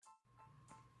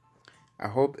I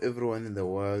hope everyone in the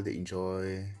world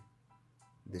enjoy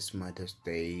this Mother's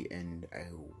Day, and I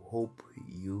hope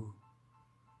you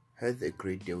had a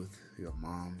great day with your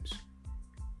moms.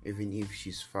 Even if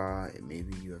she's far, and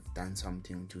maybe you have done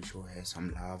something to show her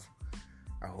some love.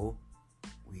 I hope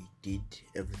we did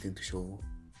everything to show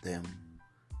them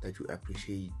that we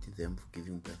appreciate them for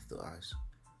giving birth to us,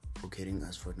 for carrying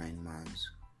us for 9 months.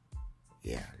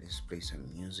 Yeah, let's play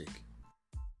some music.